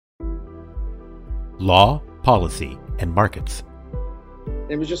law, policy, and markets.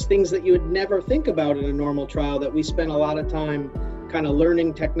 It was just things that you would never think about in a normal trial that we spent a lot of time kind of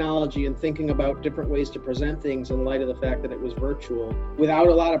learning technology and thinking about different ways to present things in light of the fact that it was virtual without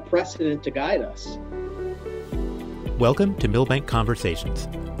a lot of precedent to guide us. Welcome to Milbank Conversations.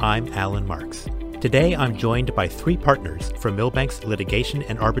 I'm Alan Marks. Today I'm joined by three partners from Milbank's Litigation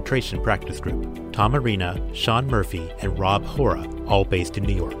and Arbitration Practice Group, Tom Arena, Sean Murphy, and Rob Hora, all based in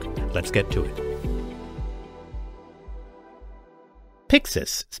New York. Let's get to it.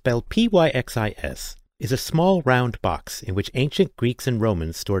 Pyxis, spelled Pyxis, is a small round box in which ancient Greeks and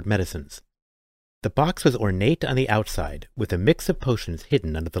Romans stored medicines. The box was ornate on the outside, with a mix of potions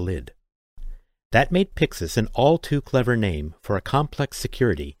hidden under the lid. That made Pyxis an all-too-clever name for a complex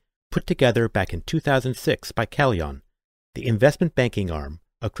security put together back in 2006 by Callion, the investment banking arm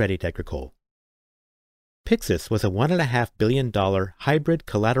of Crédit Agricole. Pyxis was a $1.5 billion hybrid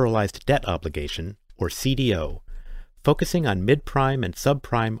collateralized debt obligation, or CDO, focusing on mid-prime and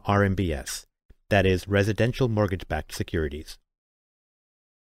subprime RMBS, that is, residential mortgage-backed securities.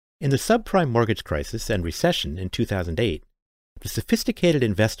 In the subprime mortgage crisis and recession in 2008, the sophisticated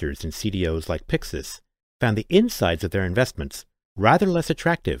investors in CDOs like Pyxis found the insides of their investments rather less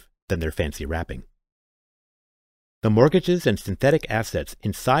attractive than their fancy wrapping. The mortgages and synthetic assets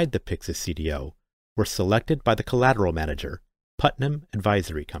inside the Pyxis CDO were selected by the collateral manager, Putnam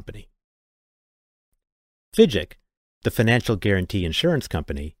Advisory Company. FIGIC, the financial guarantee insurance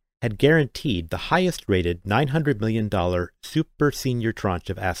company, had guaranteed the highest-rated $900 million super senior tranche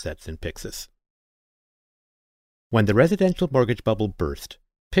of assets in Pyxis. When the residential mortgage bubble burst,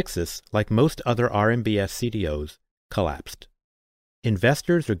 Pyxis, like most other RMBS CDOs, collapsed.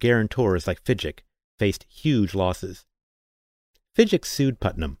 Investors or guarantors like FIGIC faced huge losses. FIGIC sued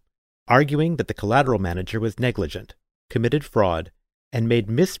Putnam, arguing that the collateral manager was negligent, committed fraud, and made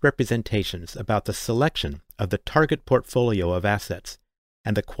misrepresentations about the selection of the target portfolio of assets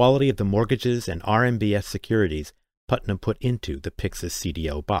and the quality of the mortgages and RMBS securities Putnam put into the Pyxis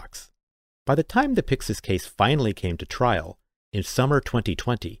CDO box. By the time the Pyxis case finally came to trial, in summer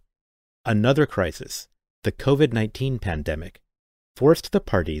 2020, another crisis, the COVID-19 pandemic, forced the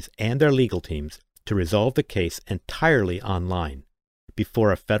parties and their legal teams to resolve the case entirely online,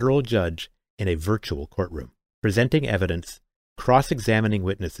 before a federal judge in a virtual courtroom. Presenting evidence, cross-examining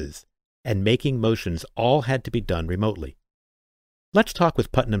witnesses, and making motions all had to be done remotely. Let's talk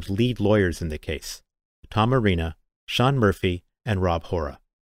with Putnam's lead lawyers in the case, Tom Arena, Sean Murphy, and Rob Hora,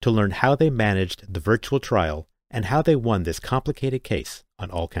 to learn how they managed the virtual trial and how they won this complicated case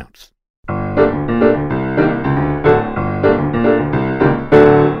on all counts.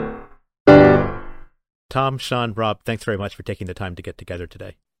 Tom, Sean, Rob, thanks very much for taking the time to get together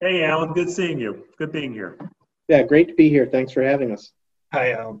today. Hey, Alan. Good seeing you. Good being here. Yeah, great to be here. Thanks for having us.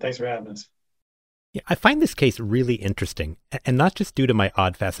 Hi, Alan. Thanks for having us. Yeah, I find this case really interesting, and not just due to my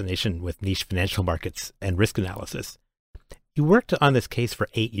odd fascination with niche financial markets and risk analysis. You worked on this case for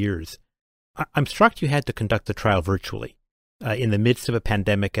 8 years. I'm struck you had to conduct the trial virtually, in the midst of a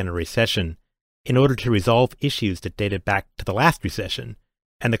pandemic and a recession, in order to resolve issues that dated back to the last recession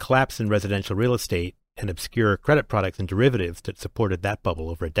and the collapse in residential real estate and obscure credit products and derivatives that supported that bubble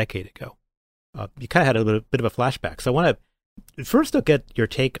over a decade ago. You kind of had a bit of a flashback. So I want to first get your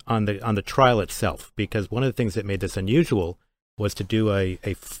take on the trial itself, because one of the things that made this unusual was to do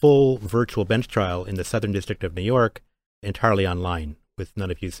a full virtual bench trial in the Southern District of New York, entirely online, with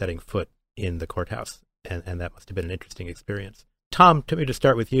none of you setting foot in the courthouse. And that must have been an interesting experience. Tom, to me to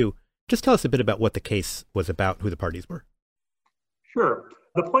start with you, just tell us a bit about what the case was about, who the parties were. Sure.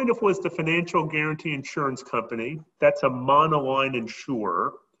 The plaintiff was the Financial Guarantee Insurance Company. That's a monoline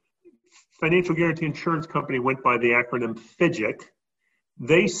insurer. Financial Guarantee Insurance Company went by the acronym FIGIC.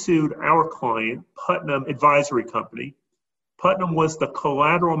 They sued our client, Putnam Advisory Company. Putnam was the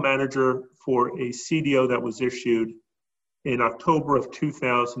collateral manager for a CDO that was issued in October of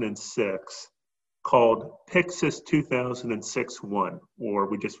 2006 called Pyxis 2006-1, or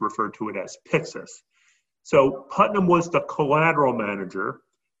we just refer to it as Pyxis. So Putnam was the collateral manager,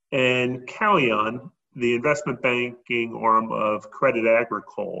 and Callion, the investment banking arm of Crédit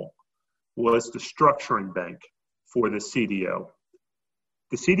Agricole, was the structuring bank for the CDO.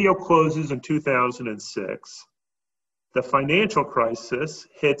 The CDO closes in 2006. The financial crisis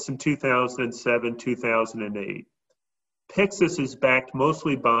hits in 2007, 2008. Pyxis is backed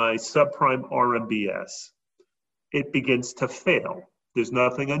mostly by subprime RMBS. It begins to fail. There's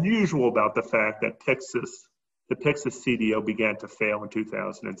nothing unusual about the fact that the Pyxis CDO began to fail in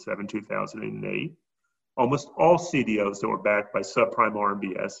 2007, 2008. Almost all CDOs that were backed by subprime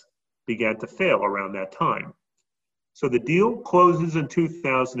RMBS began to fail around that time. So the deal closes in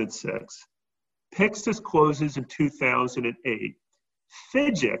 2006. Pyxis closes in 2008.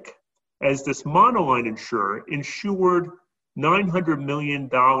 FGIC, as this monoline insurer, insured $900 million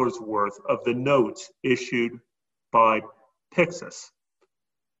worth of the notes issued by Pyxis.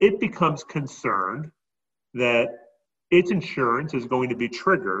 It becomes concerned that its insurance is going to be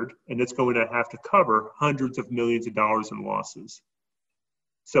triggered and it's going to have to cover hundreds of millions of dollars in losses.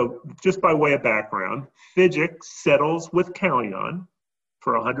 So just by way of background, FGIC settles with Callion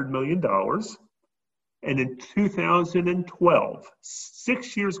for $100 million. And in 2012,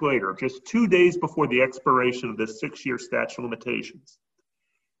 6 years later, just 2 days before the expiration of this 6-year statute of limitations,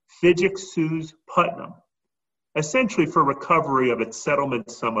 FGIC sues Putnam, essentially for recovery of its settlement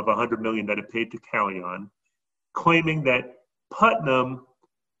sum of $100 million that it paid to Callion, claiming that Putnam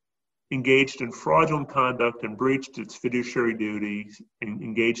engaged in fraudulent conduct and breached its fiduciary duties and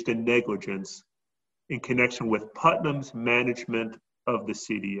engaged in negligence in connection with Putnam's management of the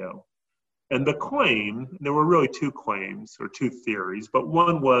CDO. And the claim, there were really two claims or two theories, but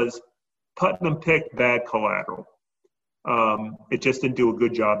one was Putnam picked bad collateral. It just didn't do a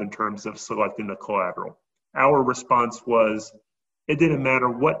good job in terms of selecting the collateral. Our response was, it didn't matter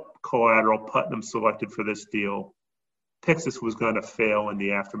what collateral Putnam selected for this deal. Pyxis was going to fail in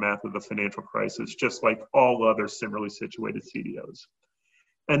the aftermath of the financial crisis, just like all other similarly situated CDOs.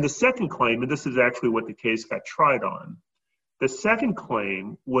 And the second claim, and this is actually what the case got tried on, the second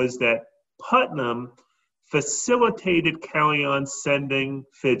claim was that Putnam facilitated Callion sending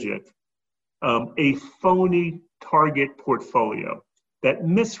FGIC a phony target portfolio that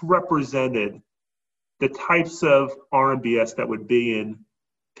misrepresented the types of RMBS that would be in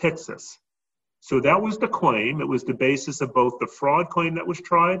Pyxis. So that was the claim. It was the basis of both the fraud claim that was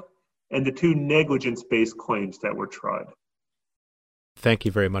tried and the two negligence-based claims that were tried. Thank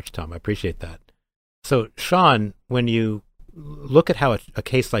you very much, Tom. I appreciate that. So, Sean, when you look at how a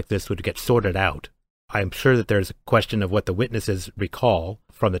case like this would get sorted out, I'm sure that there's a question of what the witnesses recall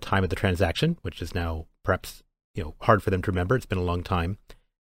from the time of the transaction, which is now perhaps hard for them to remember. It's been a long time.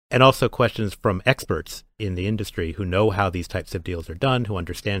 And also questions from experts in the industry who know how these types of deals are done, who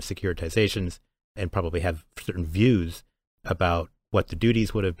understand securitizations, and probably have certain views about what the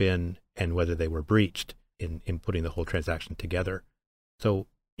duties would have been and whether they were breached in putting the whole transaction together. So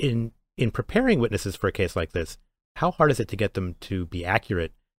in preparing witnesses for a case like this, how hard is it to get them to be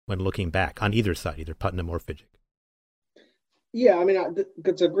accurate when looking back on either side, either Putnam or FGIC? Yeah, I mean,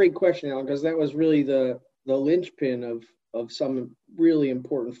 that's a great question, Alan, because that was really the linchpin of some really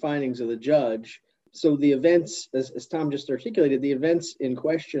important findings of the judge. So the events, as Tom just articulated, the events in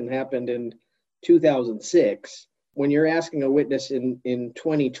question happened in 2006. When you're asking a witness in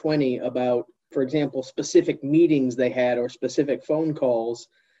 2020 about, for example, specific meetings they had or specific phone calls,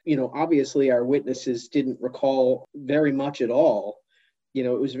 obviously our witnesses didn't recall very much at all.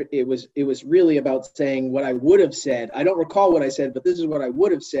 It was really about saying what I would have said. I don't recall what I said, but this is what I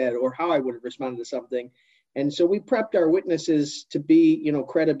would have said or how I would have responded to something. And so we prepped our witnesses to be,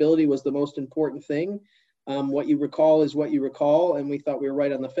 credibility was the most important thing. What you recall is what you recall, and we thought we were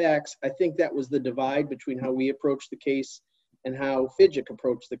right on the facts. I think that was the divide between how we approached the case and how FGIC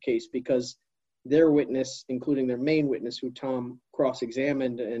approached the case, because their witness, including their main witness, who Tom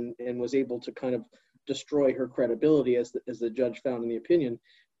cross-examined and was able to kind of destroy her credibility, as the judge found in the opinion,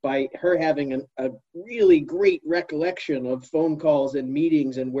 by her having a really great recollection of phone calls and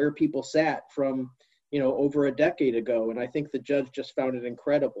meetings and where people sat from over a decade ago. And I think the judge just found it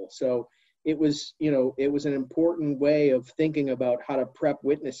incredible. So it was an important way of thinking about how to prep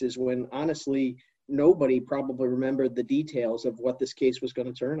witnesses when honestly, nobody probably remembered the details of what this case was going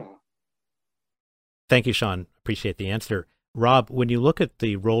to turn on. Thank you, Sean. Appreciate the answer. Rob, when you look at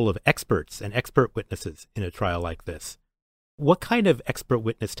the role of experts and expert witnesses in a trial like this, what kind of expert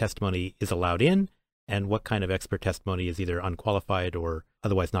witness testimony is allowed in, and what kind of expert testimony is either unqualified or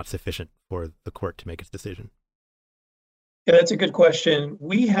otherwise not sufficient for the court to make its decision? Yeah, that's a good question.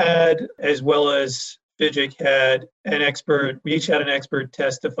 We had, as well as FGIC had an expert, we each had an expert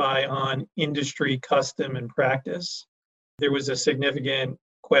testify on industry custom and practice. There was a significant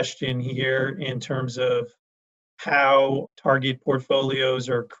question here in terms of how target portfolios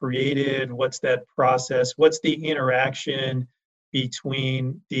are created, what's that process, what's the interaction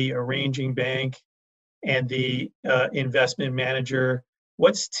between the arranging bank and the investment manager,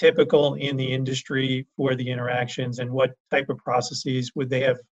 what's typical in the industry for the interactions, and what type of processes would they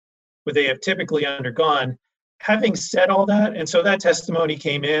have typically undergone. Having said all that, and so that testimony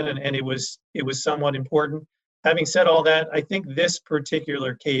came in and it was somewhat important. Having said all that, I think this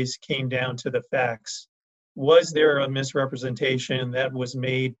particular case came down to the facts. Was there a misrepresentation that was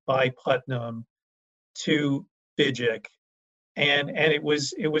made by Putnam to FGIC? And it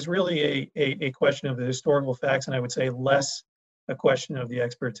was really a question of the historical facts, and I would say less a question of the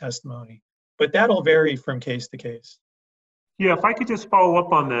expert testimony. But that'll vary from case to case. Yeah, if I could just follow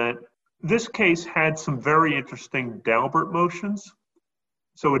up on that. This case had some very interesting Daubert motions.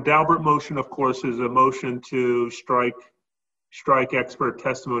 So a Daubert motion, of course, is a motion to strike expert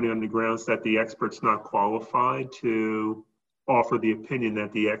testimony on the grounds that the expert's not qualified to offer the opinion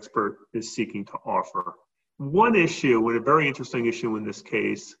that the expert is seeking to offer. One issue, and a very interesting issue in this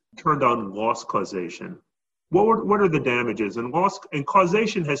case, turned on loss causation. What are the damages? And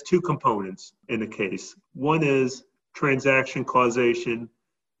causation has two components in the case. One is transaction causation.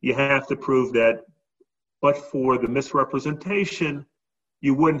 You have to prove that, but for the misrepresentation,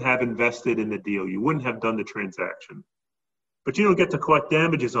 you wouldn't have invested in the deal. You wouldn't have done the transaction. But you don't get to collect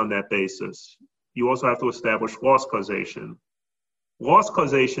damages on that basis. You also have to establish loss causation. Loss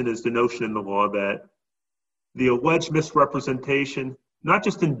causation is the notion in the law that the alleged misrepresentation not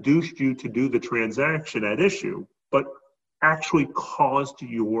just induced you to do the transaction at issue, but actually caused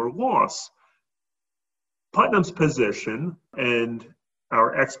your loss. Putnam's position, and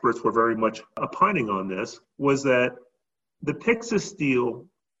our experts were very much opining on this, was that the Pyxis deal,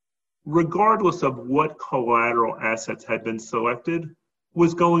 regardless of what collateral assets had been selected,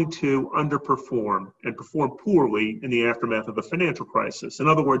 was going to underperform and perform poorly in the aftermath of the financial crisis. In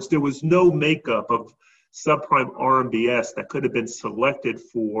other words, there was no makeup of subprime RMBS that could have been selected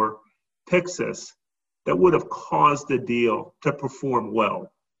for Pyxis that would have caused the deal to perform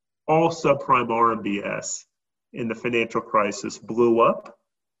well. All subprime RMBS in the financial crisis blew up.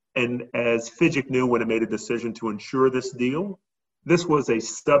 And as FGIC knew when it made a decision to insure this deal, this was a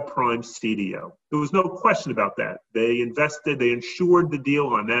subprime CDO. There was no question about that. They insured the deal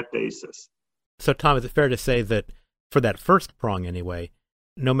on that basis. So, Tom, is it fair to say that for that first prong anyway,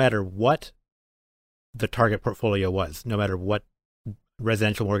 no matter what the target portfolio was, no matter what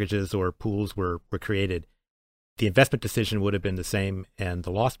residential mortgages or pools were created, the investment decision would have been the same and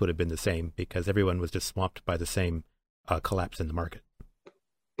the loss would have been the same because everyone was just swamped by the same collapse in the market?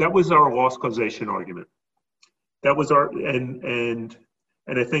 That was our loss causation argument. That was our, and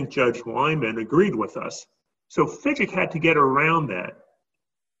I think Judge Lyman agreed with us. So FGIC had to get around that.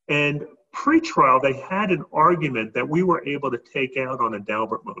 And pre-trial, they had an argument that we were able to take out on a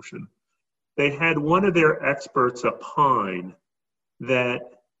Daubert motion. They had one of their experts opine that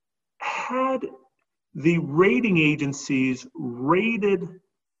had the rating agencies rated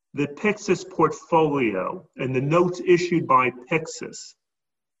the Pyxis portfolio and the notes issued by Pyxis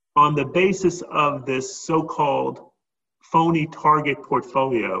on the basis of this so-called phony target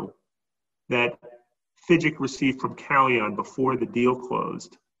portfolio that FGIC received from Callion before the deal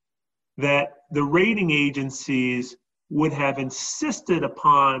closed, that the rating agencies would have insisted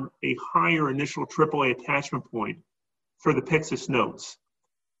upon a higher initial AAA attachment point for the Pyxis notes.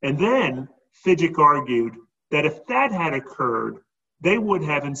 And then FGIC argued that if that had occurred, they would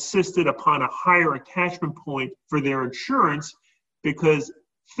have insisted upon a higher attachment point for their insurance because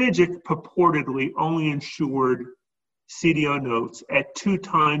FGIC purportedly only insured CDO notes at 2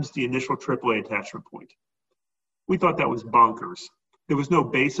 times the initial AAA attachment point. We thought that was bonkers. There was no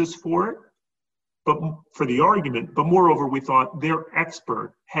basis for it, but for the argument, but moreover, we thought their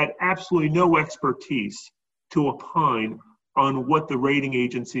expert had absolutely no expertise to opine on what the rating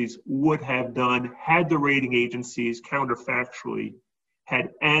agencies would have done had the rating agencies counterfactually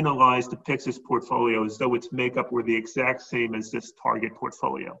had analyzed the Pyxis portfolio as though its makeup were the exact same as this target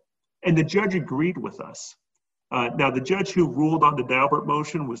portfolio. And the judge agreed with us. Now, the judge who ruled on the Daubert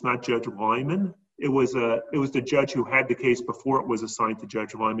motion was not Judge Lyman. It was the judge who had the case before it was assigned to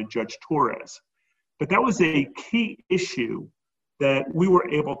Judge Lyman, Judge Torres. But that was a key issue that we were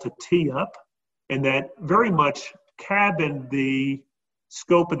able to tee up and that very much cabined the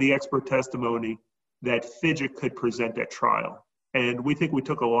scope of the expert testimony that FGIC could present at trial. And we think we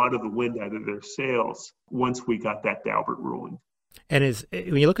took a lot of the wind out of their sails once we got that Daubert ruling. And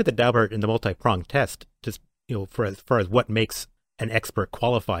when you look at the Daubert and the multi-pronged test, just for as far as what makes an expert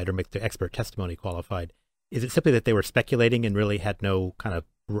qualified or makes the expert testimony qualified, is it simply that they were speculating and really had no kind of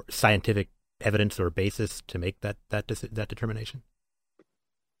scientific evidence or basis to make that determination?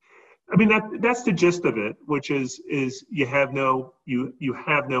 I mean, that's the gist of it, which is you have no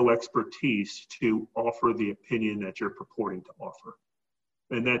expertise to offer the opinion that you're purporting to offer,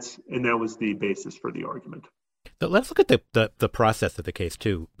 and that was the basis for the argument. But let's look at the process of the case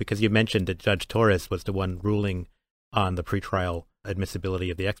too, because you mentioned that Judge Torres was the one ruling on the pretrial admissibility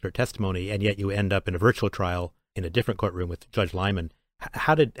of the expert testimony, and yet you end up in a virtual trial in a different courtroom with Judge Lyman.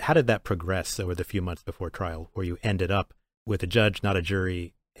 How did that progress over the few months before trial, where you ended up with a judge, not a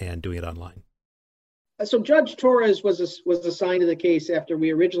jury, and doing it online? So Judge Torres was assigned to the case after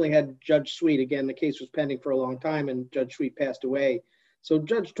we originally had Judge Sweet. Again, the case was pending for a long time, and Judge Sweet passed away. So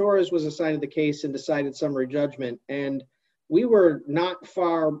Judge Torres was assigned to the case and decided summary judgment. And we were not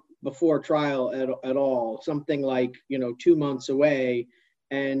far before trial at all, something like 2 months away,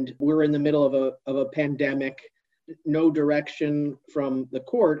 and we're in the middle of a pandemic. No direction from the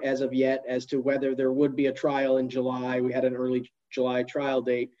court as of yet as to whether there would be a trial in July. We had an early July trial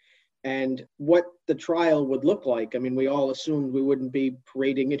date. And what the trial would look like. I mean, we all assumed we wouldn't be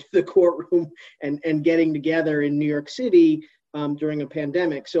parading into the courtroom and getting together in New York City during a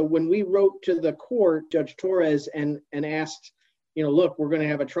pandemic. So when we wrote to the court, Judge Torres, and asked, look, we're going to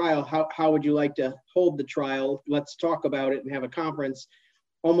have a trial. How would you like to hold the trial? Let's talk about it and have a conference.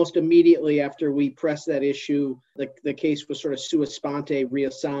 Almost immediately after we pressed that issue, the case was sort of sua sponte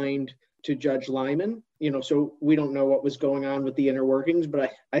reassigned to Judge Lyman. So we don't know what was going on with the inner workings,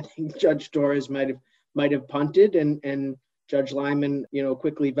 but I think Judge Torres might have punted, and Judge Lyman,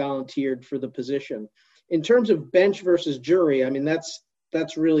 quickly volunteered for the position. In terms of bench versus jury, I mean,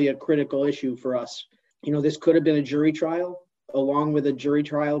 that's really a critical issue for us. This could have been a jury trial. Along with a jury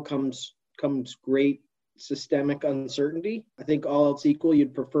trial comes great systemic uncertainty. I think all else equal,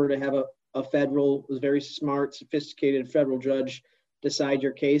 you'd prefer to have a federal, very smart, sophisticated federal judge decide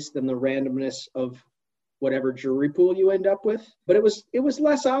your case than the randomness of whatever jury pool you end up with. But it was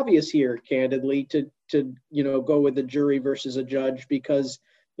less obvious here, candidly, to go with a jury versus a judge, because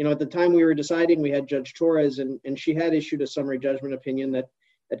at the time we were deciding, we had Judge Torres, and she had issued a summary judgment opinion that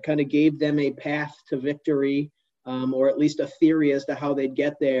kind of gave them a path to victory, or at least a theory as to how they'd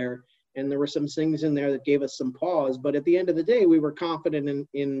get there. And there were some things in there that gave us some pause. But at the end of the day, we were confident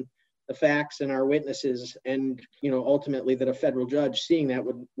in the facts and our witnesses, and ultimately that a federal judge seeing that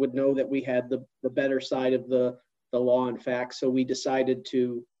would know that we had the better side of the law and facts. So we decided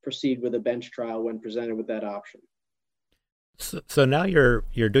to proceed with a bench trial when presented with that option. So now you're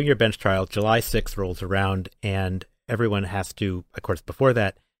doing your bench trial. July 6th rolls around, and everyone has to, of course, before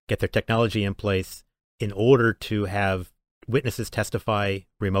that, get their technology in place in order to have witnesses testify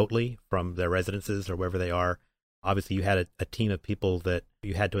remotely from their residences or wherever they are. Obviously, you had a team of people that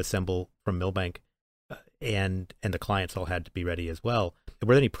you had to assemble from Milbank, and the clients all had to be ready as well.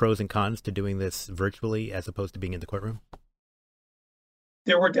 Were there any pros and cons to doing this virtually as opposed to being in the courtroom?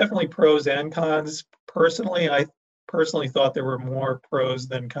 There were definitely pros and cons. I personally thought there were more pros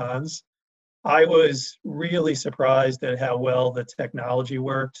than cons. I was really surprised at how well the technology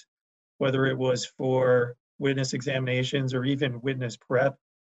worked, whether it was for witness examinations or even witness prep.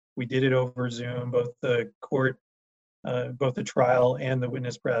 We did it over Zoom, both the trial and the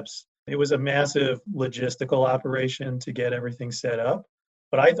witness preps. It was a massive logistical operation to get everything set up,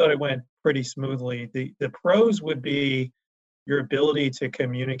 but I thought it went pretty smoothly. The pros would be your ability to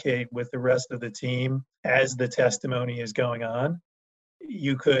communicate with the rest of the team as the testimony is going on.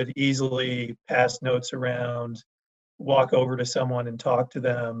 You could easily pass notes around, walk over to someone and talk to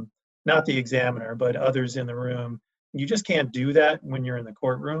them, not the examiner, but others in the room. You just can't do that when you're in the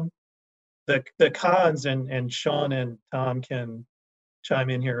courtroom. The cons, and Sean and Tom can chime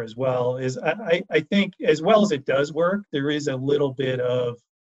in here as well, is I think as well as it does work, there is a little bit of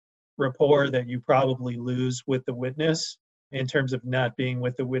rapport that you probably lose with the witness in terms of not being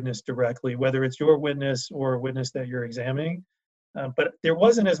with the witness directly, whether it's your witness or a witness that you're examining. But there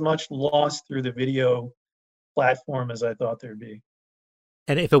wasn't as much lost through the video platform as I thought there'd be.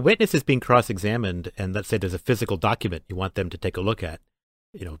 And if a witness is being cross-examined, and let's say there's a physical document you want them to take a look at,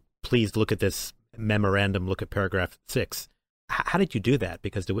 please look at this memorandum, look at paragraph 6. How did you do that?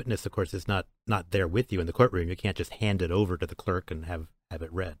 Because the witness, of course, is not there with you in the courtroom. You can't just hand it over to the clerk and have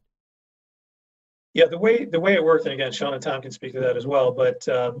it read. Yeah, the way it worked, and again, Sean and Tom can speak to that as well. But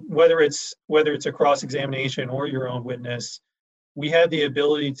whether it's a cross-examination or your own witness, we had the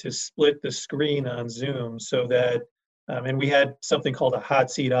ability to split the screen on Zoom so that, and we had something called a hot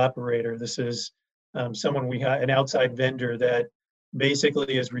seat operator. This is an outside vendor that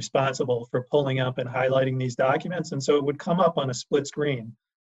basically is responsible for pulling up and highlighting these documents. And so it would come up on a split screen.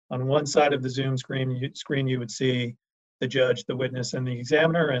 On one side of the Zoom screen you would see the judge, the witness, and the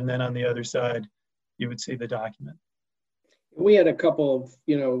examiner, and then on the other side, you would see the document. We had a couple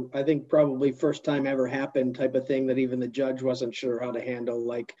of, I think probably first time ever happened type of thing that even the judge wasn't sure how to handle.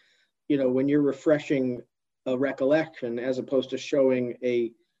 Like, when you're refreshing a recollection as opposed to showing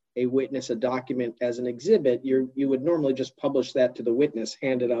a witness a document as an exhibit, you would normally just publish that to the witness,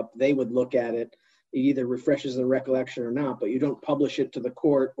 hand it up, they would look at it. It either refreshes the recollection or not, but you don't publish it to the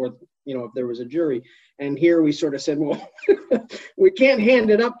court or, if there was a jury. And here we sort of said, well, we can't hand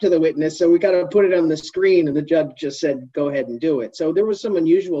it up to the witness, so we got to put it on the screen. And the judge just said, go ahead and do it. So there was some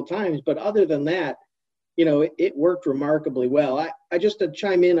unusual times, but other than that, it worked remarkably well. I just to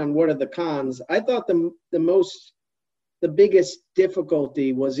chime in on what are the cons. I thought the biggest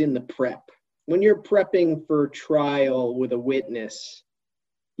difficulty was in the prep. When you're prepping for trial with a witness,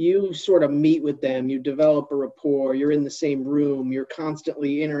 you sort of meet with them, you develop a rapport, you're in the same room, you're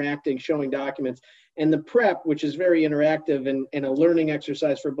constantly interacting, showing documents. And the prep, which is very interactive and a learning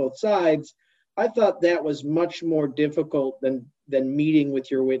exercise for both sides, I thought that was much more difficult than meeting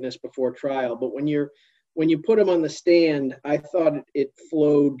with your witness before trial. But when you put them on the stand, I thought it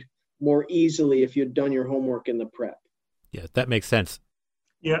flowed more easily if you'd done your homework in the prep. Yeah, that makes sense.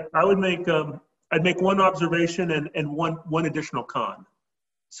 Yeah, I'd make one observation and one additional con.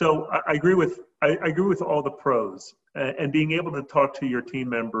 So I agree with all the pros, and being able to talk to your team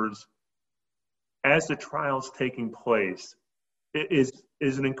members as the trial's taking place is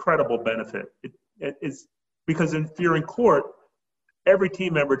an incredible benefit. It is because if you're in court, every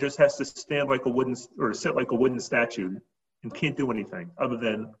team member just has to stand like a wooden or sit like a wooden statue and can't do anything other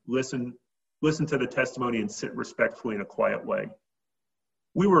than listen to the testimony and sit respectfully in a quiet way.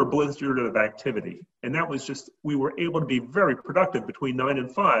 We were a blizzard of activity, and that was just, we were able to be very productive between 9 and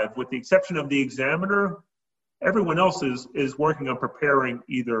 5, with the exception of the examiner. Everyone else is working on preparing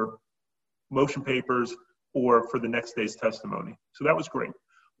either motion papers or for the next day's testimony. So that was great.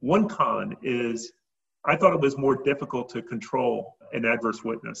 One con is I thought it was more difficult to control an adverse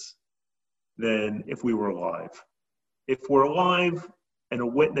witness than if we were live. If we're live and a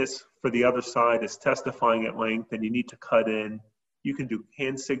witness for the other side is testifying at length and you need to cut in, you can do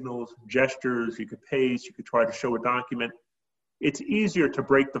hand signals, gestures, you could pace, you could try to show a document. It's easier to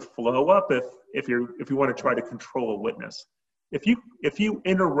break the flow up if you want to try to control a witness. If you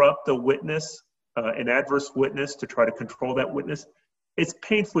interrupt a witness, an adverse witness, to try to control that witness, it's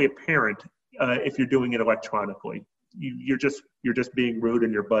painfully apparent if you're doing it electronically. You're just being rude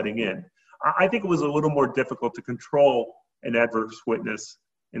and you're butting in. I think it was a little more difficult to control an adverse witness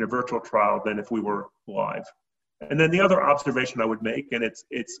in a virtual trial than if we were live. And then the other observation I would make, and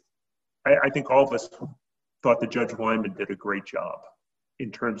I think all of us thought that Judge Wyman did a great job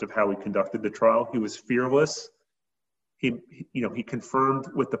in terms of how he conducted the trial. He was fearless. He confirmed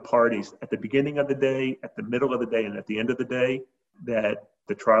with the parties at the beginning of the day, at the middle of the day, and at the end of the day that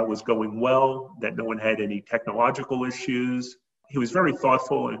the trial was going well, that no one had any technological issues. He was very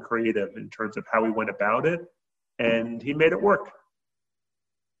thoughtful and creative in terms of how he went about it, and he made it work.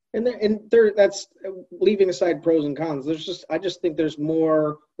 And that's leaving aside pros and cons. I just think there's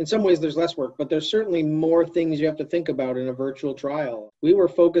more. In some ways, there's less work, but there's certainly more things you have to think about in a virtual trial. We were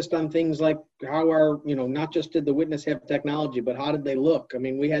focused on things like how not just did the witness have technology, but how did they look? I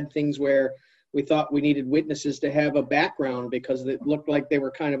mean, we had things where we thought we needed witnesses to have a background because it looked like they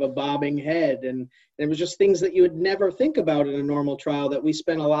were kind of a bobbing head, and it was just things that you would never think about in a normal trial that we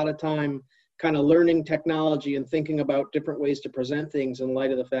spent a lot of time kind of learning technology and thinking about different ways to present things in light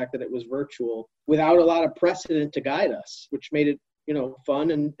of the fact that it was virtual without a lot of precedent to guide us, which made it,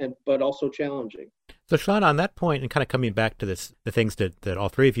 fun but also challenging. So Sean, on that point, and kind of coming back to the things that all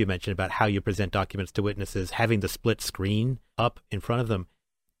three of you mentioned about how you present documents to witnesses, having the split screen up in front of them,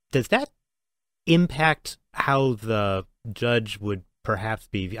 does that impact how the judge would perhaps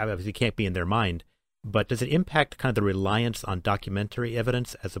be, obviously can't be in their mind, but does it impact kind of the reliance on documentary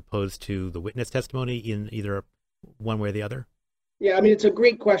evidence as opposed to the witness testimony in either one way or the other? Yeah, I mean, it's a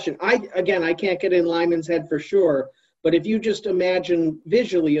great question. I can't get in Lyman's head for sure, but if you just imagine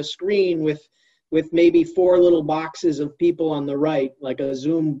visually a screen with maybe 4 little boxes of people on the right, like a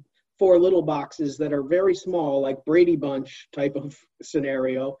Zoom, 4 little boxes that are very small, like Brady Bunch type of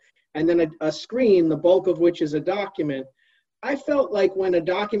scenario, and then a screen, the bulk of which is a document. I felt like when a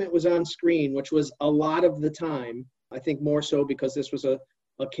document was on screen, which was a lot of the time, I think more so because this was a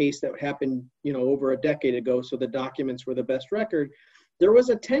case that happened, over a decade ago, so the documents were the best record, there was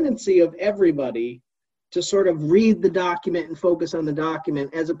a tendency of everybody to sort of read the document and focus on the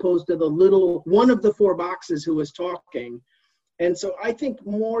document as opposed to the little one of the 4 boxes who was talking. And so I think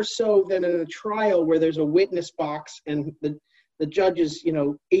more so than in a trial where there's a witness box and the judge is,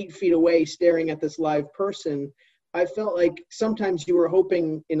 8 feet away staring at this live person, I felt like sometimes you were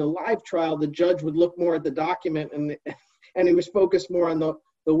hoping in a live trial, the judge would look more at the document and he was focused more on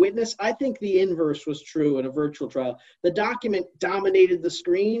the witness. I think the inverse was true in a virtual trial. The document dominated the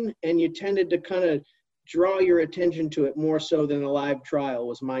screen and you tended to kind of draw your attention to it more so than a live trial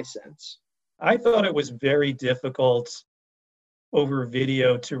was my sense. I thought it was very difficult over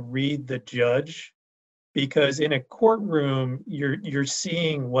video to read the judge because in a courtroom, you're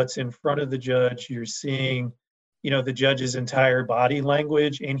seeing what's in front of the judge, you're seeing the judge's entire body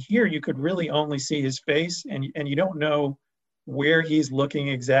language. And here you could really only see his face and you don't know where he's looking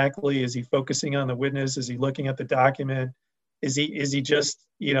exactly. Is he focusing on the witness? Is he looking at the document? Is he just,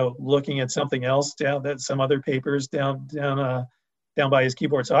 looking at something else some other papers down by his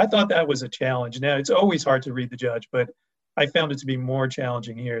keyboard? So I thought that was a challenge. Now, it's always hard to read the judge, but I found it to be more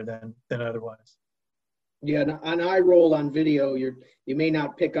challenging here than otherwise. Yeah, and I roll on video, you may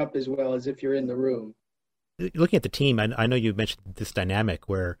not pick up as well as if you're in the room. Looking at the team, I know you mentioned this dynamic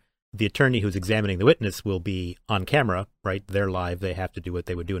where the attorney who's examining the witness will be on camera, right? They're live. They have to do what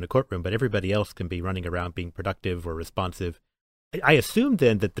they would do in a courtroom, but everybody else can be running around being productive or responsive. I assume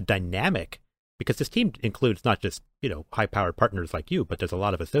then that the dynamic, because this team includes not just, high-powered partners like you, but there's a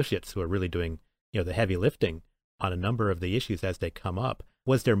lot of associates who are really doing, the heavy lifting on a number of the issues as they come up.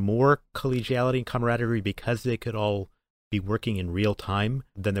 Was there more collegiality and camaraderie because they could all be working in real time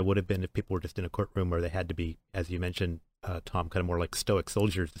than there would have been if people were just in a courtroom where they had to be, as you mentioned, Tom, kind of more like stoic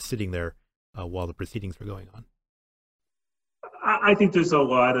soldiers sitting there while the proceedings were going on? I think there's a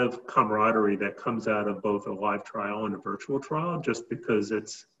lot of camaraderie that comes out of both a live trial and a virtual trial, just because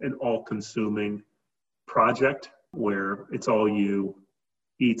it's an all-consuming project where it's all you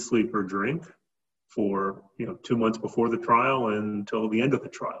eat, sleep, or drink for 2 months before the trial and until the end of the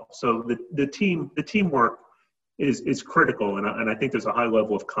trial. So the teamwork is critical, and I think there's a high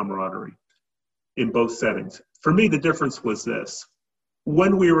level of camaraderie in both settings. For me, the difference was this: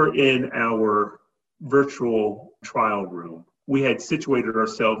 when we were in our virtual trial room, we had situated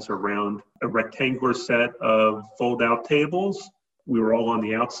ourselves around a rectangular set of fold-out tables. We were all on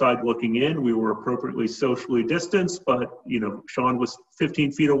the outside looking in. We were appropriately socially distanced, but, Sean was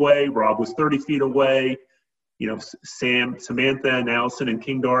 15 feet away. Rob was 30 feet away. Sam, Samantha, and Allison and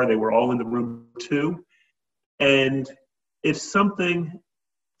Kingdar, they were all in the room too. And if something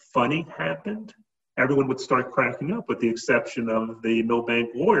funny happened, everyone would start cracking up, with the exception of the Milbank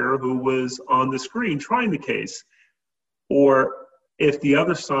lawyer who was on the screen trying the case. Or if the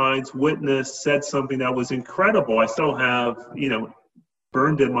other side's witness said something that was incredible, I still have,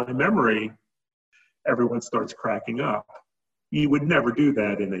 burned in my memory, everyone starts cracking up. You would never do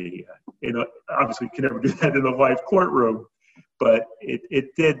that in a obviously you can never do that in a live courtroom, but it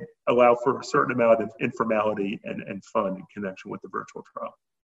did allow for a certain amount of informality and fun in connection with the virtual trial.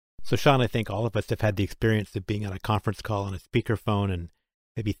 So, Sean, I think all of us have had the experience of being on a conference call on a speakerphone and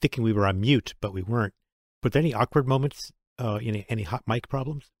maybe thinking we were on mute, but we weren't. Were there any awkward moments, any hot mic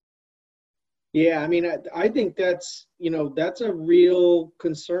problems? Yeah, I mean, I think that's a real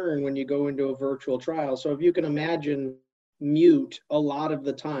concern when you go into a virtual trial. So if you can imagine mute a lot of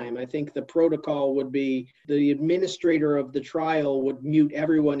the time, I think the protocol would be the administrator of the trial would mute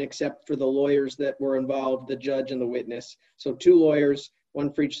everyone except for the lawyers that were involved, the judge and the witness. So 2 lawyers,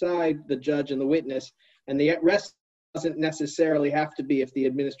 one for each side, the judge and the witness, and the rest doesn't necessarily have to be if the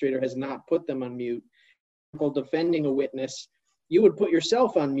administrator has not put them on mute. Defending a witness, you would put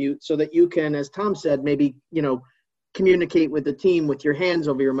yourself on mute so that you can, as Tom said, maybe, communicate with the team with your hands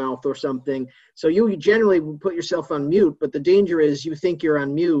over your mouth or something. So you generally would put yourself on mute, but the danger is you think you're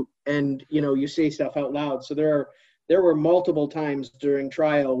on mute and, you say stuff out loud. So there were multiple times during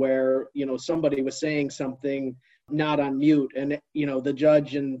trial where, somebody was saying something not on mute, and, the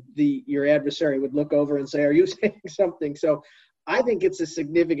judge and your adversary would look over and say, "Are you saying something?" So I think it's a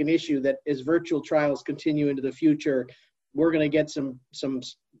significant issue that as virtual trials continue into the future, we're going to get some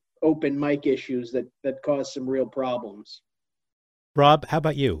open mic issues that cause some real problems. Rob, how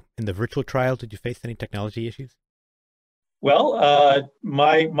about you? In the virtual trial, did you face any technology issues? Well,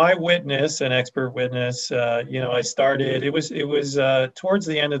 my witness, an expert witness, I started. It was towards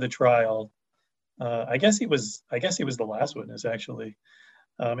the end of the trial. I guess he was the last witness, actually.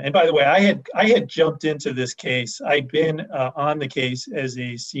 And by the way, I had jumped into this case. I'd been on the case as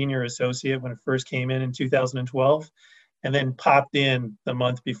a senior associate when it first came in 2012, and then popped in the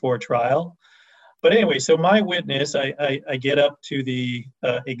month before trial. But anyway, so my witness, I get up to the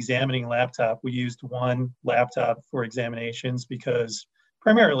examining laptop. We used one laptop for examinations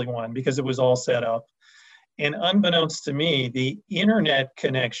primarily one, because it was all set up. And unbeknownst to me, the internet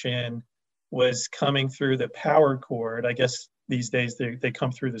connection was coming through the power cord. I guess these days they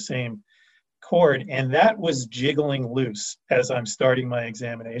come through the same cord, and that was jiggling loose as I'm starting my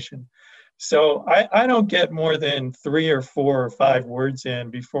examination. So I don't get more than 3 or 4 or 5 words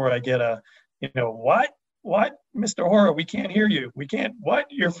in before I get a, what, Mr. Hora, we can't hear you. We can't, what,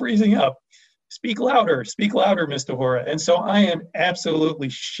 you're freezing up. Speak louder, Mr. Hora. And so I am absolutely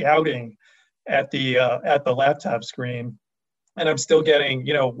shouting at the laptop screen, and I'm still getting,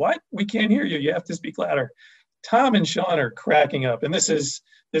 what, we can't hear you. You have to speak louder. Tom and Sean are cracking up. And this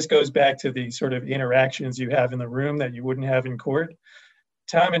goes back to the sort of interactions you have in the room that you wouldn't have in court.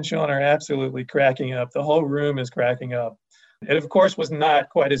 Tom and Sean are absolutely cracking up. The whole room is cracking up. It, of course, was not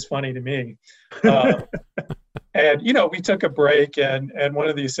quite as funny to me. And, we took a break and one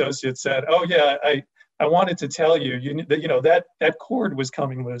of the associates said, "Oh, yeah, I wanted to tell you, that cord was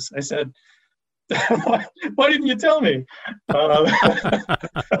coming loose." I said, why didn't you tell me?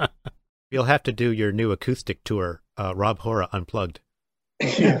 You'll have to do your new acoustic tour, Rob Hora Unplugged.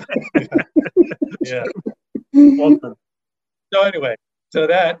 Yeah. Well, so anyway, so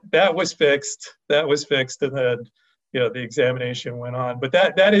that was fixed. That was fixed, and then the examination went on. But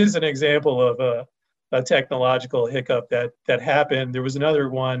that is an example of a technological hiccup that happened. There was another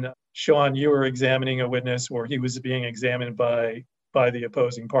one. Sean, you were examining a witness, or he was being examined by the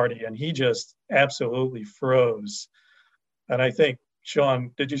opposing party, and he just absolutely froze. And I think,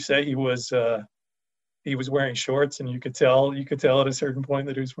 Sean, did you say he was wearing shorts, and you could tell at a certain point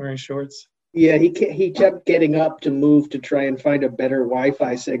that he was wearing shorts? Yeah, he kept getting up to move to try and find a better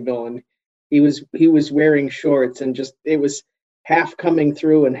Wi-Fi signal, and he was wearing shorts, and just it was half coming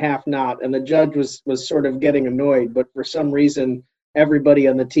through and half not, and the judge was sort of getting annoyed, but for some reason everybody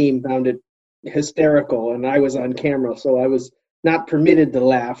on the team found it hysterical, and I was on camera, so I was not permitted to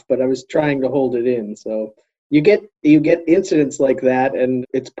laugh, but I was trying to hold it in. So you get incidents like that, and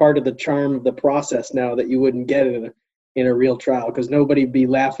it's part of the charm of the process now that you wouldn't get in a real trial, because nobody would be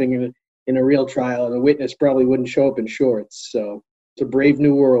laughing in a real trial, and a witness probably wouldn't show up in shorts. So it's a brave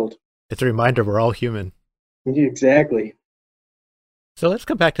new world. It's a reminder we're all human. Exactly. So let's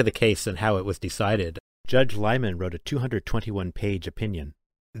come back to the case and how it was decided. Judge Lyman wrote a 221-page opinion.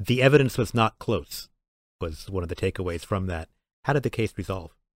 The evidence was not close, was one of the takeaways from that. How did the case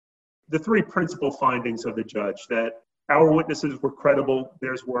resolve? The three principal findings of the judge: that our witnesses were credible,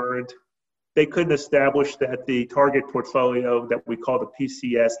 theirs weren't. They couldn't establish that the target portfolio that we call the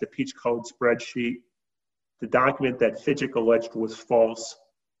PCS, the peach-colored spreadsheet, the document that Fidget alleged was false,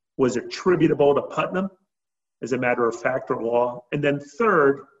 was attributable to Putnam as a matter of fact or law. And then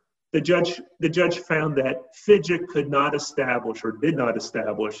third, the judge found that Fidget could not establish or did not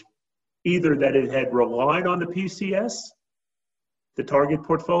establish either that it had relied on the PCS, the target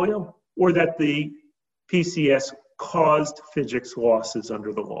portfolio, or that the PCS caused Fidget's losses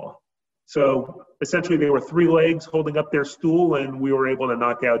under the law. So essentially there were three legs holding up their stool, and we were able to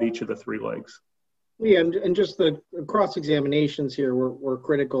knock out each of the three legs. Yeah, and just the cross-examinations here were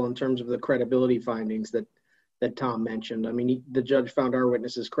critical in terms of the credibility findings that Tom mentioned. I mean, the judge found our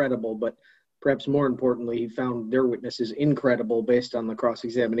witnesses credible, but perhaps more importantly, he found their witnesses incredible based on the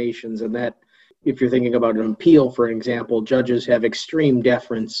cross-examinations. And that, if you're thinking about an appeal, for example, judges have extreme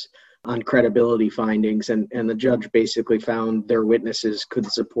deference on credibility findings, and the judge basically found their witnesses could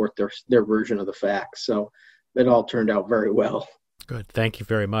support their version of the facts. So it all turned out very well. Good. Thank you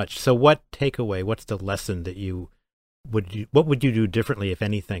very much. So what's the lesson that what would you do differently, if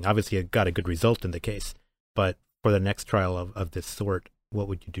anything? Obviously, you got a good result in the case, but for the next trial of this sort, what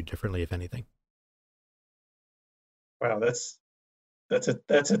would you do differently, if anything? Wow, that's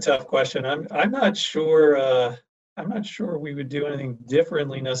a tough question. I'm not sure. I'm not sure we would do anything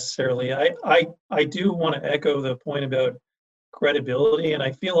differently necessarily. I do want to echo the point about credibility, and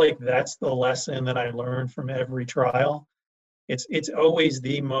I feel like that's the lesson that I learned from every trial. It's always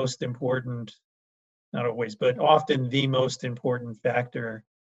the most important, not always, but often the most important factor.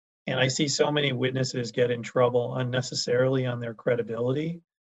 And I see so many witnesses get in trouble unnecessarily on their credibility.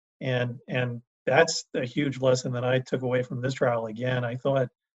 And that's a huge lesson that I took away from this trial. Again, I thought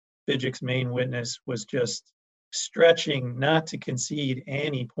Fidget's main witness was just stretching not to concede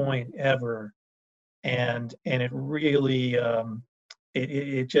any point ever. And it really,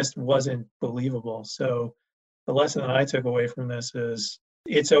 it just wasn't believable. So the lesson that I took away from this is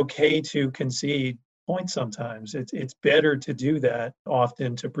it's okay to concede points sometimes. It's better to do that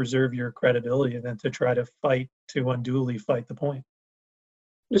often to preserve your credibility than to try to unduly fight the point.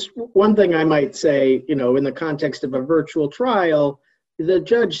 Just one thing I might say, in the context of a virtual trial, the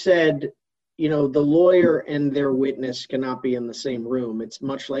judge said, the lawyer and their witness cannot be in the same room. It's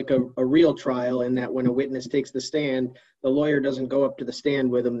much like a real trial in that when a witness takes the stand, the lawyer doesn't go up to the stand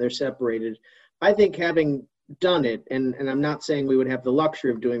with them, they're separated. I think having done it, and I'm not saying we would have the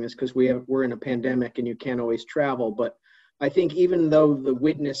luxury of doing this because we're in a pandemic and you can't always travel, but I think even though the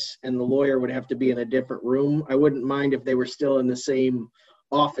witness and the lawyer would have to be in a different room, I wouldn't mind if they were still in the same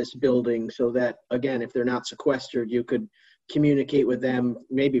office building, so that, again, if they're not sequestered, you could communicate with them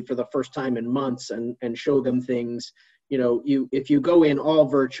maybe for the first time in months and show them things. If you go in all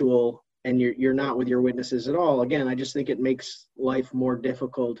virtual and you're not with your witnesses at all, again, I just think it makes life more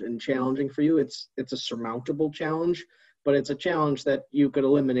difficult and challenging for you. It's a surmountable challenge, but it's a challenge that you could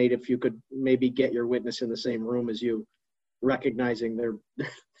eliminate if you could maybe get your witness in the same room as you, recognizing there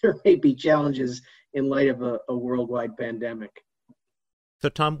may be challenges in light of a worldwide pandemic. So,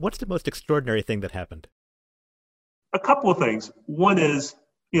 Tom, what's the most extraordinary thing that happened? A couple of things. One is,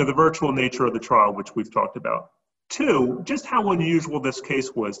 the virtual nature of the trial, which we've talked about. Two, just how unusual this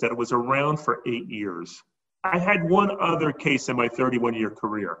case was, that it was around for 8 years. I had one other case in my 31-year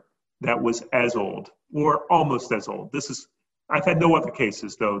career that was as old, or almost as old. I've had no other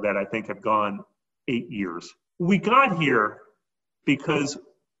cases, though, that I think have gone 8 years. We got here because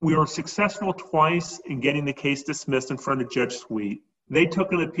we were successful twice in getting the case dismissed in front of Judge Sweet. They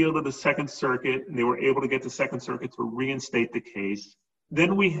took an appeal to the Second Circuit, and they were able to get the Second Circuit to reinstate the case.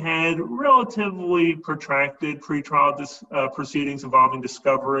 Then we had relatively protracted pretrial proceedings involving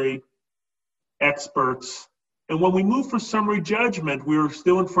discovery, experts. And when we moved for summary judgment, we were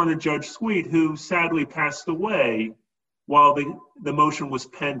still in front of Judge Sweet, who sadly passed away while the motion was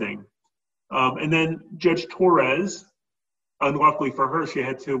pending. And then Judge Torres, unluckily for her, she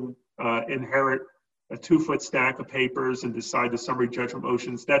had to inherit a 2-foot stack of papers and decide the summary judgment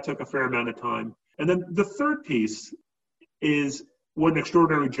motions. That took a fair amount of time. And then the third piece is what an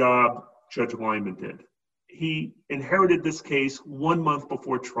extraordinary job Judge Wyman did. He inherited this case 1 month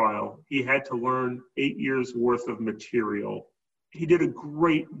before trial. He had to learn 8 years worth of material. He did a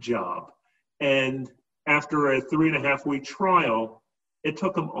great job. And after a 3.5-week trial, it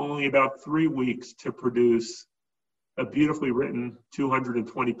took him only about 3 weeks to produce a beautifully written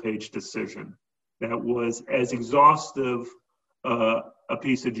 220-page decision that was as exhaustive a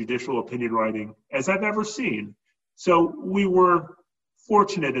piece of judicial opinion writing as I've ever seen. So we were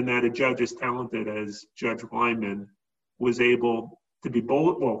fortunate in that a judge as talented as Judge Wyman was able to be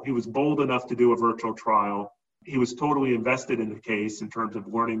bold. Well, he was bold enough to do a virtual trial. He was totally invested in the case in terms of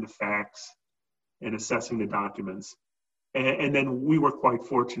learning the facts and assessing the documents. And then we were quite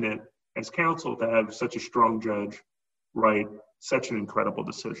fortunate as counsel to have such a strong judge write such an incredible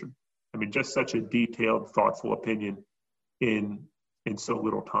decision. I mean, just such a detailed, thoughtful opinion in so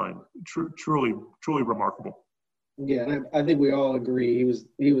little time. Truly remarkable. Yeah, and I think we all agree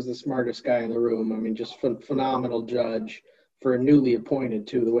he was the smartest guy in the room. I mean, just phenomenal judge for a newly appointed,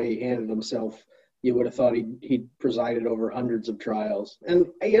 too. The way he handled himself, you would have thought he'd presided over hundreds of trials. And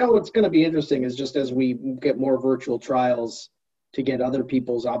what's going to be interesting is just as we get more virtual trials to get other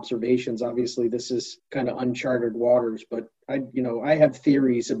people's observations. Obviously, this is kind of uncharted waters, but I have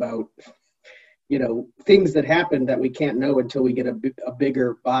theories about things that happen that we can't know until we get a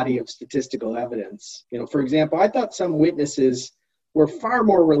bigger body of statistical evidence. For example, I thought some witnesses were far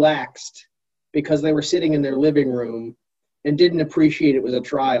more relaxed because they were sitting in their living room and didn't appreciate it was a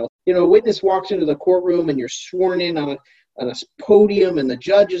trial. A witness walks into the courtroom and you're sworn in on a podium and the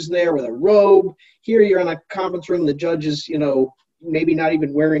judge is there with a robe. Here you're in a conference room, the judge is, maybe not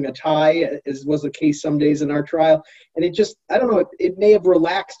even wearing a tie, as was the case some days in our trial. And it just, I don't know, it may have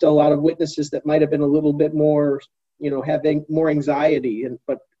relaxed a lot of witnesses that might have been a little bit more, having more anxiety.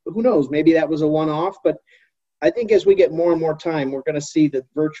 But who knows, maybe that was a one-off. But I think as we get more and more time, we're going to see that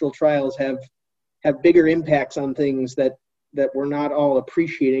virtual trials have bigger impacts on things that we're not all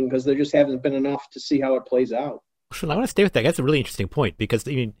appreciating because there just haven't been enough to see how it plays out. Well, I want to stay with that. That's a really interesting point because,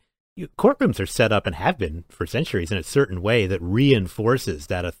 courtrooms are set up and have been for centuries in a certain way that reinforces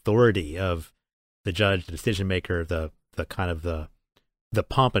that authority of the judge, the decision maker, the kind of the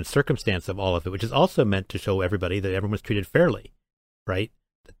pomp and circumstance of all of it, which is also meant to show everybody that everyone's treated fairly, right?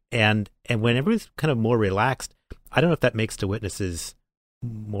 And when everyone's kind of more relaxed, I don't know if that makes the witnesses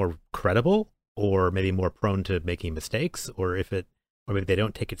more credible or maybe more prone to making mistakes, or maybe they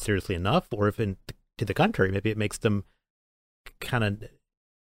don't take it seriously enough, or if to the contrary, maybe it makes them kind of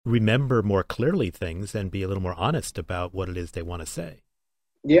remember more clearly things and be a little more honest about what it is they want to say.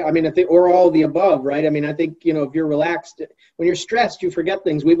 Yeah, I mean, I think we're all the above, right? I mean, I think, if you're relaxed, when you're stressed, you forget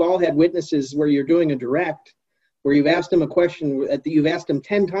things. We've all had witnesses where you're doing a direct, where you've asked them a question that you've asked them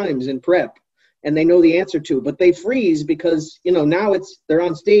 10 times in prep, and they know the answer to, but they freeze because, now they're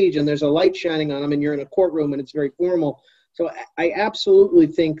on stage and there's a light shining on them and you're in a courtroom and it's very formal. So I absolutely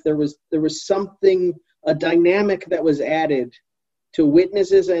think there was something, a dynamic that was added to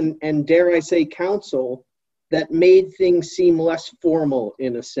witnesses and dare I say counsel that made things seem less formal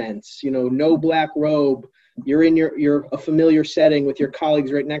in a sense. No black robe, you're in a familiar setting with your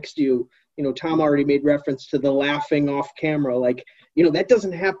colleagues right next to you. Tom already made reference to the laughing off camera, that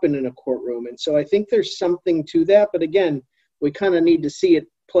doesn't happen in a courtroom. And so I think there's something to that, but again, we kind of need to see it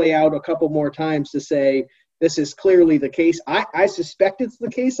play out a couple more times to say, this is clearly the case. I suspect it's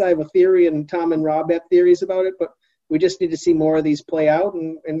the case. I have a theory and Tom and Rob have theories about it, but we just need to see more of these play out,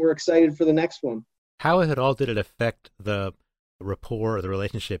 and we're excited for the next one. How, if at all, did it affect the rapport or the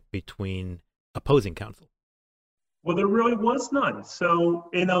relationship between opposing counsel? Well, there really was none. So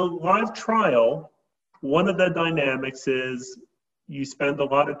in a live trial, one of the dynamics is you spend a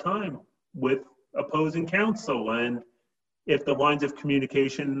lot of time with opposing counsel, and if the lines of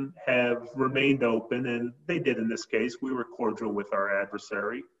communication have remained open, and they did in this case, we were cordial with our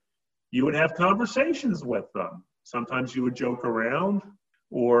adversary, you would have conversations with them. Sometimes you would joke around,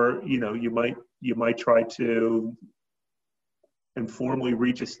 or you might try to informally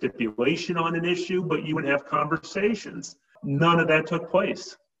reach a stipulation on an issue, but you would have conversations. None of that took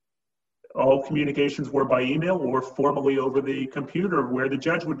place. All communications were by email or formally over the computer where the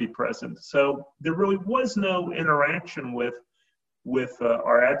judge would be present. So there really was no interaction with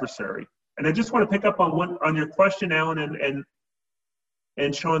our adversary. And I just want to pick up on your question, Alan,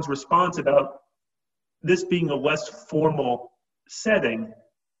 and Sean's response about this being a less formal setting.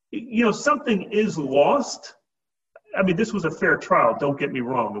 Something is lost. I mean, this was a fair trial, don't get me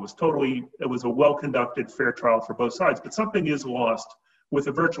wrong. It was a well-conducted fair trial for both sides, but something is lost with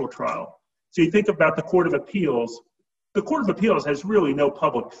a virtual trial. So you think about the Court of Appeals. The Court of Appeals has really no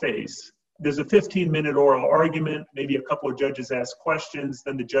public face. There's a 15-minute oral argument, maybe a couple of judges ask questions,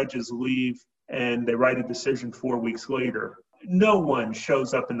 then the judges leave and they write a decision 4 weeks later. No one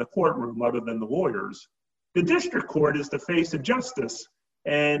shows up in the courtroom other than the lawyers. The district court is the face of justice.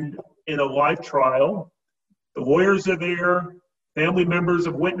 And in a live trial, the lawyers are there, family members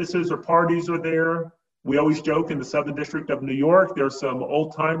of witnesses or parties are there. We always joke in the Southern District of New York, there's some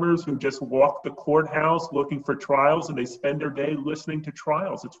old timers who just walk the courthouse looking for trials, and they spend their day listening to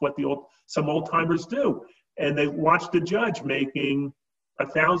trials. It's what some old timers do. And they watch the judge making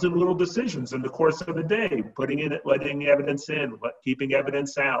 1,000 little decisions in the course of a day, letting evidence in, keeping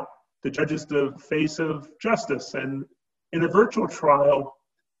evidence out. The judge is the face of justice. And in a virtual trial,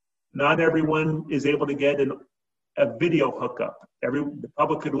 not everyone is able to get a video hookup. The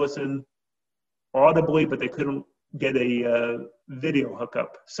public could listen audibly, but they couldn't get a video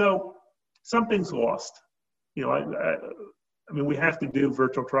hookup. So something's lost. I mean, we have to do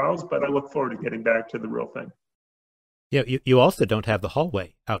virtual trials, but I look forward to getting back to the real thing. Yeah, you also don't have the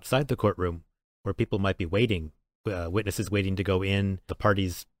hallway outside the courtroom where people might be waiting, witnesses waiting to go in, the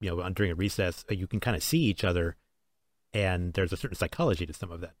parties, during a recess. You can kind of see each other, and there's a certain psychology to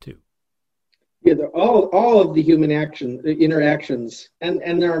some of that too. Yeah, all of the human interactions,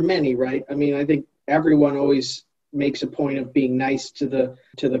 and there are many, right? I mean, I think everyone always makes a point of being nice to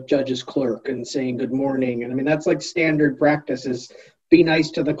the judge's clerk and saying good morning. And I mean, that's like standard practice is be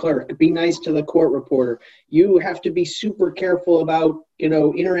nice to the clerk, be nice to the court reporter. You have to be super careful about,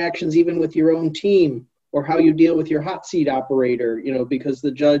 interactions even with your own team, or how you deal with your hot seat operator, because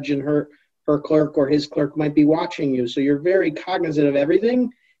the judge and her clerk or his clerk might be watching you. So you're very cognizant of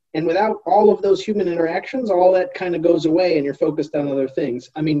everything. And without all of those human interactions, all that kind of goes away and you're focused on other things.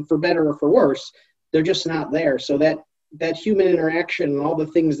 I mean, for better or for worse, they're just not there. So that human interaction and all the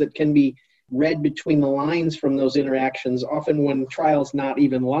things that can be read between the lines from those interactions, often when trial's not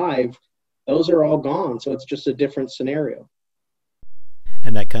even live, those are all gone. So it's just a different scenario.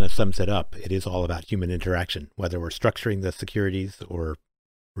 And that kind of sums it up. It is all about human interaction, whether we're structuring the securities or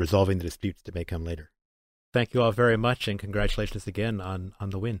resolving the disputes that may come later. Thank you all very much, and congratulations again on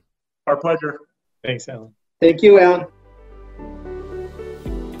the win. Our pleasure. Thanks, Alan. Thank you, Alan.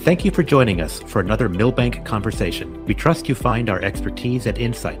 Thank you for joining us for another Milbank Conversation. We trust you find our expertise and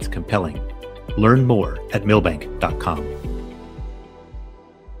insights compelling. Learn more at milbank.com.